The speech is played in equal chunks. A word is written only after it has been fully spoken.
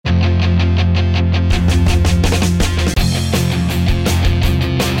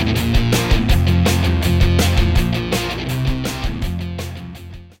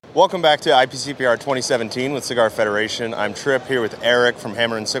Welcome back to IPCPR 2017 with Cigar Federation. I'm Tripp here with Eric from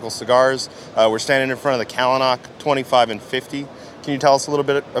Hammer and Sickle Cigars. We're standing in front of the Kalanak 25 and 50. Can you tell us a little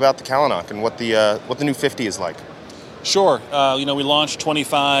bit about the Kalanak and what the new 50 is like? Sure. We launched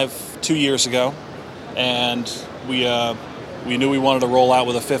 25 2 years ago, and we knew we wanted to roll out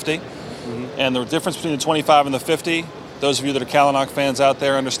with a 50. Mm-hmm. And the difference between the 25 and the 50, those of you that are Kalanak fans out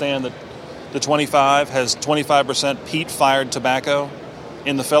there understand that the 25 has 25% peat-fired tobacco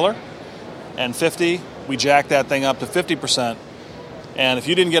in the filler, and 50, we jacked that thing up to 50%. And if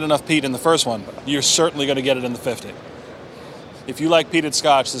you didn't get enough peat in the first one, you're certainly going to get it in the 50. If you like peated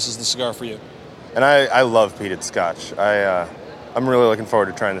Scotch, this is the cigar for you. And I love peated Scotch. I'm really looking forward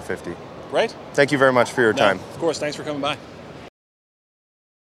to trying the 50. Great. Thank you very much for your time. Of course, thanks for coming by.